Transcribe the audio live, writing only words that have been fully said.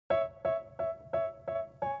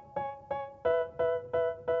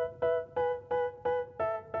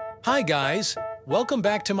Hi guys, welcome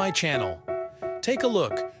back to my channel. Take a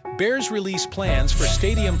look, Bears release plans for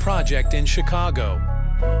stadium project in Chicago.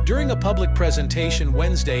 During a public presentation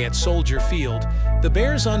Wednesday at Soldier Field, the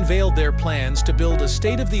Bears unveiled their plans to build a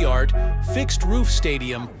state-of-the-art, fixed-roof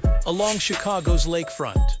stadium along Chicago's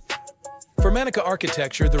lakefront. For Manica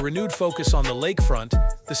architecture, the renewed focus on the lakefront,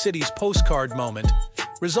 the city's postcard moment,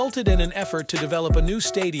 resulted in an effort to develop a new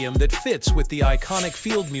stadium that fits with the iconic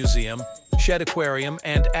Field Museum, Shedd Aquarium,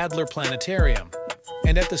 and Adler Planetarium,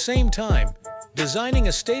 and at the same time, designing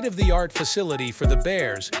a state-of-the-art facility for the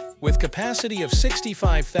Bears with capacity of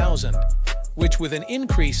 65,000, which with an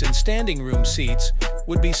increase in standing room seats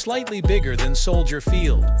would be slightly bigger than Soldier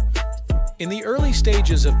Field. In the early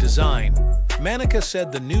stages of design, Manica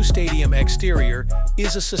said the new stadium exterior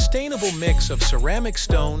is a sustainable mix of ceramic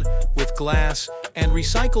stone with glass and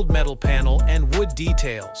recycled metal panel and wood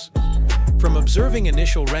details. From observing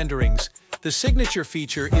initial renderings, the signature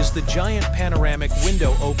feature is the giant panoramic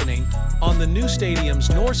window opening on the new stadium's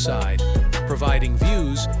north side, providing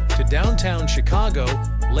views to downtown Chicago,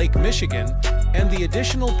 Lake Michigan, and the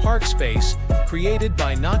additional park space created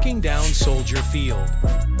by knocking down Soldier Field.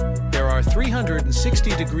 There are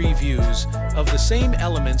 360-degree views of the same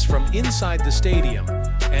elements from inside the stadium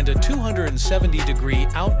and a 270-degree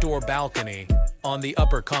outdoor balcony on the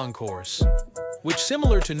upper concourse, which,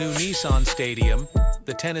 similar to new Nissan Stadium,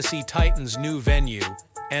 the Tennessee Titans' new venue,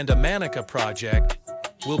 and a Manica project,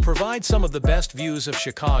 will provide some of the best views of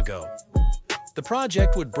Chicago. The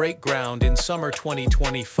project would break ground in summer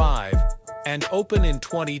 2025 and open in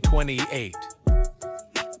 2028.